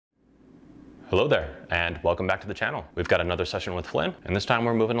Hello there, and welcome back to the channel. We've got another session with Flynn, and this time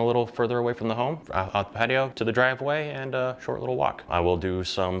we're moving a little further away from the home, out the patio to the driveway, and a short little walk. I will do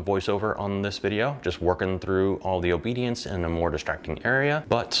some voiceover on this video, just working through all the obedience in a more distracting area,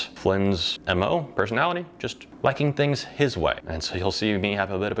 but Flynn's MO, personality, just liking things his way. And so you'll see me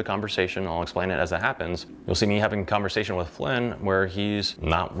have a bit of a conversation, I'll explain it as it happens. You'll see me having a conversation with Flynn where he's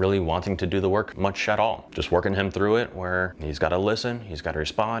not really wanting to do the work much at all. Just working him through it where he's gotta listen, he's gotta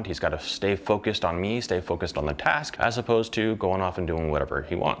respond, he's gotta stay focused on me, stay focused on the task, as opposed to going off and doing whatever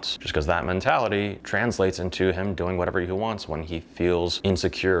he wants. Just because that mentality translates into him doing whatever he wants when he feels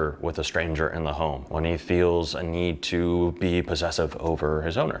insecure with a stranger in the home, when he feels a need to be possessive over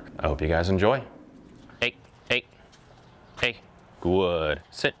his owner. I hope you guys enjoy. Hey, hey, hey, good.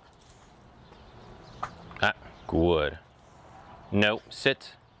 Sit. Ah, good. No,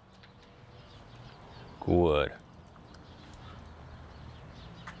 sit. Good.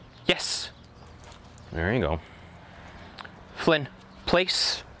 Yes. There you go. Flynn,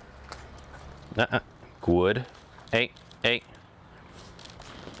 place. Good. Hey, hey.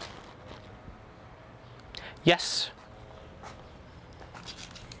 Yes.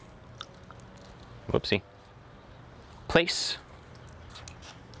 Whoopsie. Place.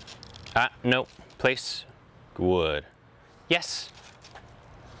 No. Place. Good. Yes.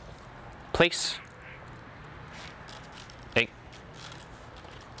 Place. Hey.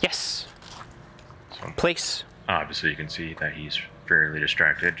 Yes. Place. Obviously you can see that he's fairly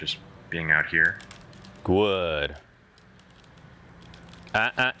distracted just being out here. Good.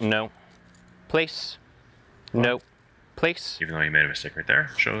 No. Place. No. Place. Even though he made a mistake right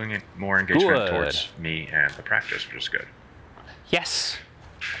there, showing it more engagement towards me and the practice, which is good. Yes.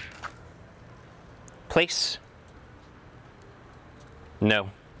 Place.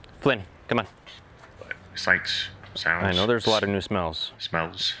 No. Flynn, come on. But sights, sounds. I know there's a lot of new smells.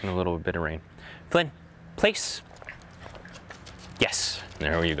 Smells. And a little bit of rain. Flynn, place. Yes.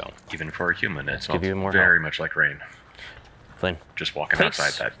 There you go. Even for a human, it give you more smells very help. much like rain. Flynn. Just walking place.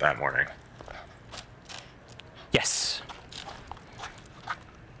 outside that morning. Yes.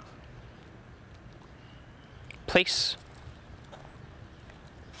 Place.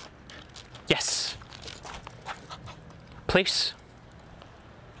 Yes. Place.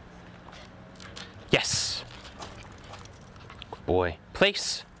 Yes. Good boy.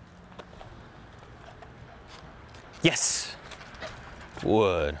 Place. Yes.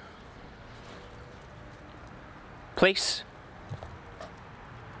 Wood. Place.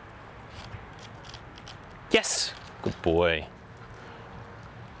 Yes. Good boy.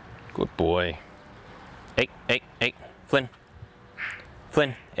 Good boy. Hey, hey, hey. Flynn.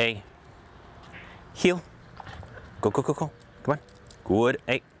 Flynn, hey. Heel. Go, go, go, go. Come on. Good.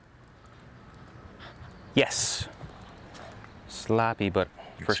 Hey. Yes. Sloppy, but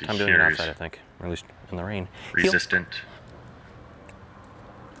first time doing it outside, I think. Or at least in the rain. Resistant. Heel.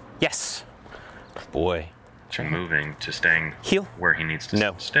 Yes. Good boy. To moving, to staying Heel. where he needs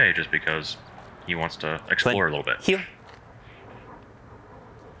to stay just because he wants to explore a little bit. Heel.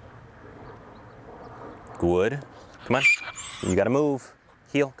 Good. Come on. You gotta move.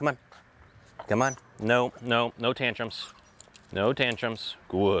 Heel. Come on. Come on. No, no, no tantrums. No tantrums.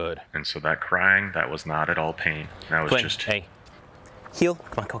 Good. And so that crying, that was not at all pain. That was Flynn, just hey. Heel.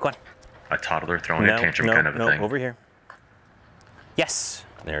 Come on, come on, come a toddler throwing on. a tantrum kind of a thing. No, over here. Yes.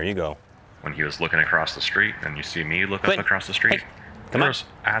 There you go. When he was looking across the street, and you see me look Flynn, up across the street, hey, come on. there's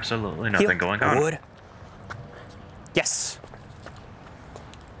absolutely nothing Heel. going on. Good. Yes.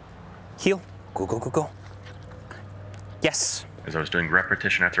 Heel. Go, go, go, go. Yes. As I was doing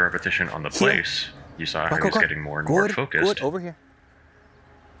repetition after repetition on the Heel. place, you saw how Go, he was go. getting more and more Good, focused. good. Over here.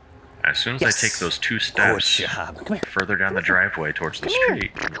 As soon as Yes. I take those two Good steps job. Come here. further down the driveway towards the Come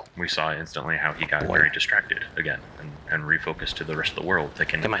street, we saw instantly how he got Boy. very distracted again and refocused to the rest of the world,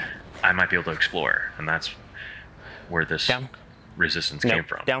 thinking, Come on. I might be able to explore. And that's where this Down. resistance No, came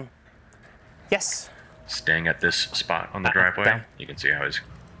from. down. Yes. Staying at this spot on the driveway, down. you can see how he's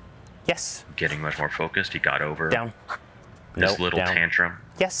Yes. getting much more focused. He got over Down. this No, little down. tantrum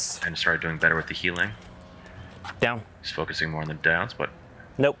Yes. and started doing better with the healing. Down. He's focusing more on the downs, but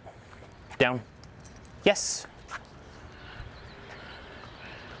Nope. Down. Yes.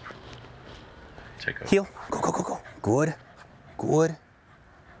 take a Heel. Go, go, go, go. Good. Good.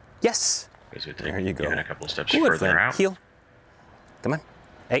 Yes. as we take There you go. even a couple of steps Good, further Flynn. out. Heel. Come on.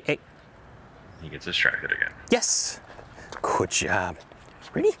 Hey, hey. He gets distracted again. Yes. Good job.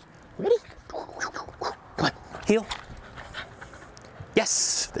 Ready? Ready? Come on. Heel.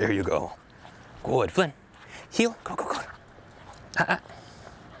 Yes. There you go. Good, Flynn. Heel. Go, go, go.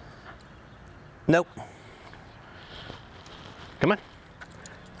 Nope. Come on.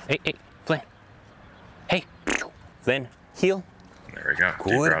 Hey, hey, Flynn. Flynn, heel. There we go.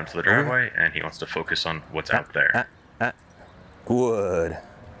 Good. Deeper out into the driveway, and he wants to focus on what's out there. Good.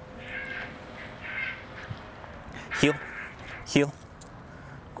 Heel, heel.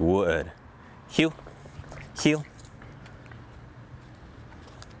 Good. Heel, heel.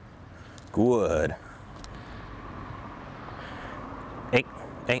 Good. Eight,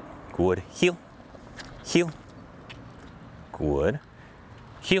 eight. Good. Heel, heel. Good.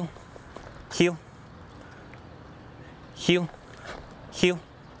 Heel, heel. Heel, heel.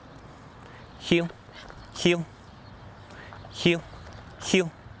 Heel, heel. Heel,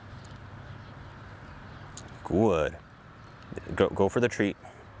 heel. Good. Go for the treat.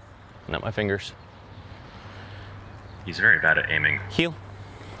 Not my fingers. He's very bad at aiming. Heel.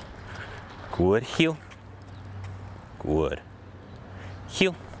 Good. Heel. Good.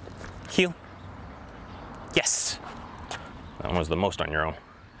 Heel. Heel. Yes. That one was the most on your own.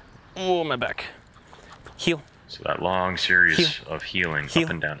 Oh, my back. Heel. So that long series of healing, up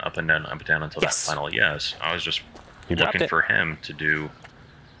and down, up and down, up and down until that final yes. I was just looking for him to do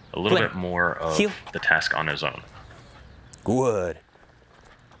a little bit more of the task on his own. Good.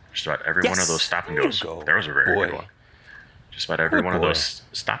 Just about every one of those stop and goes. There was a very good one. Just about every one of those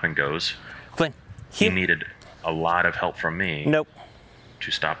stop and goes. Flynn, he needed a lot of help from me. Nope.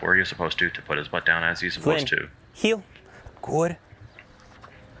 To stop where he was supposed to put his butt down as he's supposed to. Heel. Good.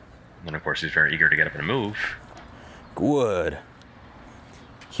 And then of course he's very eager to get up and move. Good.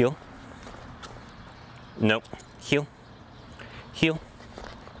 Heel. Nope. Heel. Heel.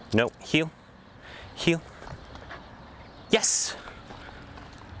 Nope. Heel. Heel. Yes.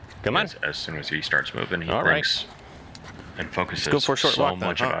 Come on. As soon as he starts moving, he brings and focuses go for a short so walk,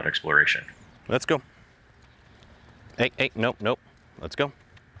 much about exploration. Let's go. Hey, nope, nope. Let's go.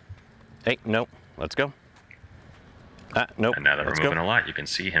 Hey, nope. Let's go. Nope. And now that we're moving a lot, you can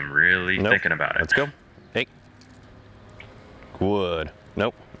see him really thinking about it. Let's go. Hey. Good.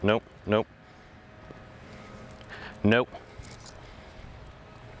 Nope, nope, nope. Nope.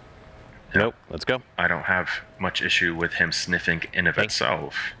 Nope. Let's go. I don't have much issue with him sniffing in of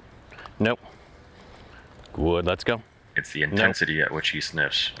itself. Nope. Good. Let's go. It's the intensity at which he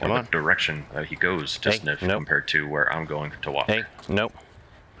sniffs, or the direction that he goes to sniff compared to where I'm going to walk. Hey. Nope.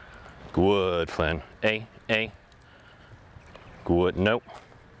 Good, Flynn. Hey. Hey. Good. Nope.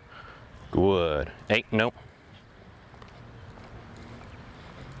 Good. Hey. Nope.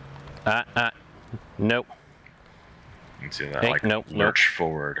 Nope. You can see that lurch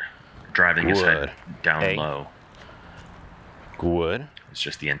forward, driving his head down low. Good. It's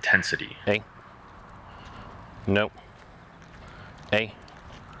just the intensity. Hey. Nope. Hey.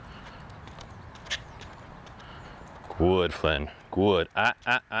 Good, Flynn. Good.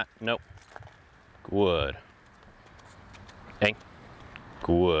 Nope. Good. Hey.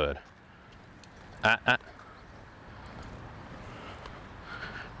 Good.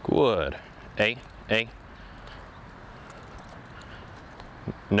 Good. Hey. Hey.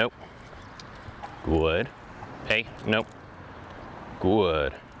 Nope. Good. Hey. Nope.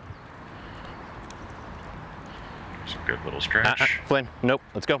 Good. It's a good little stretch. Flynn. Nope.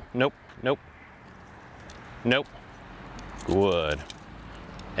 Let's go. Nope. Nope. Nope. Good.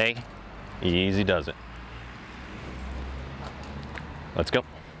 Hey. Easy does it. Let's go.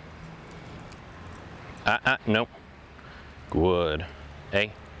 Nope. Good.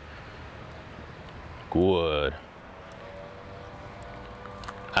 Hey. Good.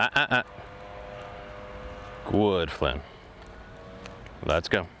 Good, Flynn. Let's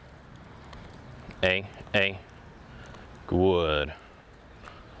go. A. Good.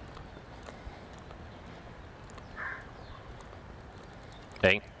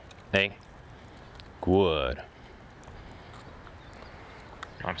 A. Good.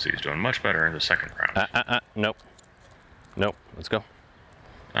 Obviously, he's doing much better in the second round. Nope. Nope. Let's go.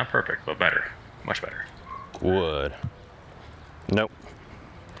 Not perfect, but better. Much better. Good. Nope.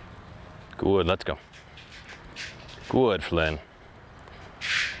 Good. Let's go. Good, Flynn.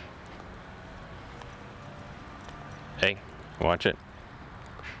 Hey, watch it.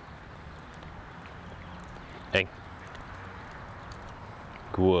 Hey.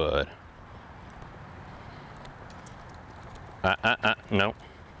 Good. No.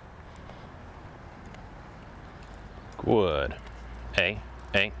 Good. Hey.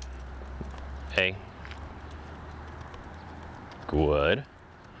 Good.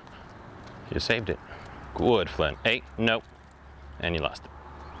 You saved it. Good, Flynn. Hey, nope. And you lost it.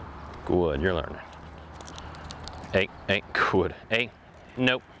 Good, you're learning. Hey, good. Hey,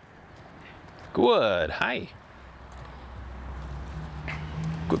 nope. Good, hi.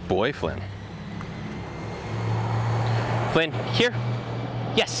 Good boy, Flynn. Flynn, here.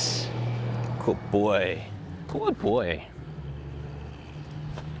 Yes. Good boy. Good boy.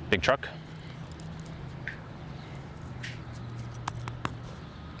 Big truck.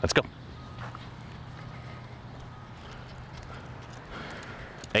 Let's go.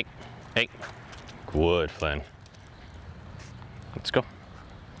 Hey, hey. Good, Flynn. Let's go.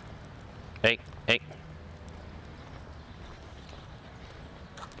 Hey, hey.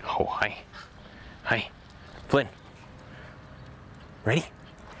 Oh, hi. Hi. Flynn. Ready?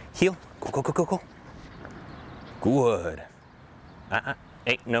 Heel. Go, go, go, go, go. Good.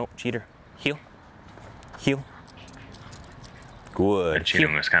 Hey, no, cheater. Heel. Heel. Good. That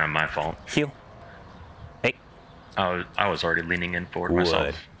cheating was kind of my fault. Heel. Hey. I was already leaning in forward Good.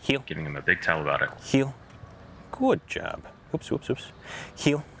 myself. Heel. Giving him a big tell about it. Heel. Good job. Oops, oops, oops.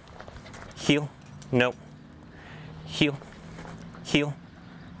 Heel. Heel. No. Heel. Heel.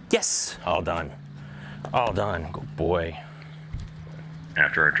 Yes. All done. All done. Good boy.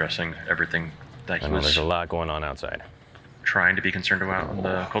 After addressing everything that he was there's a lot going on outside. Trying to be concerned about in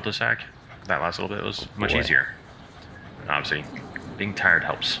the cul-de-sac, that last little bit was much easier. Obviously, being tired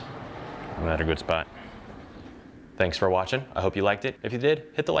helps. I'm at a good spot. Thanks for watching. I hope you liked it. If you did,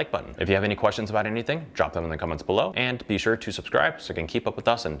 hit the like button. If you have any questions about anything, drop them in the comments below. And be sure to subscribe so you can keep up with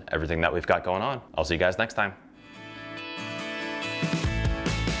us and everything that we've got going on. I'll see you guys next time.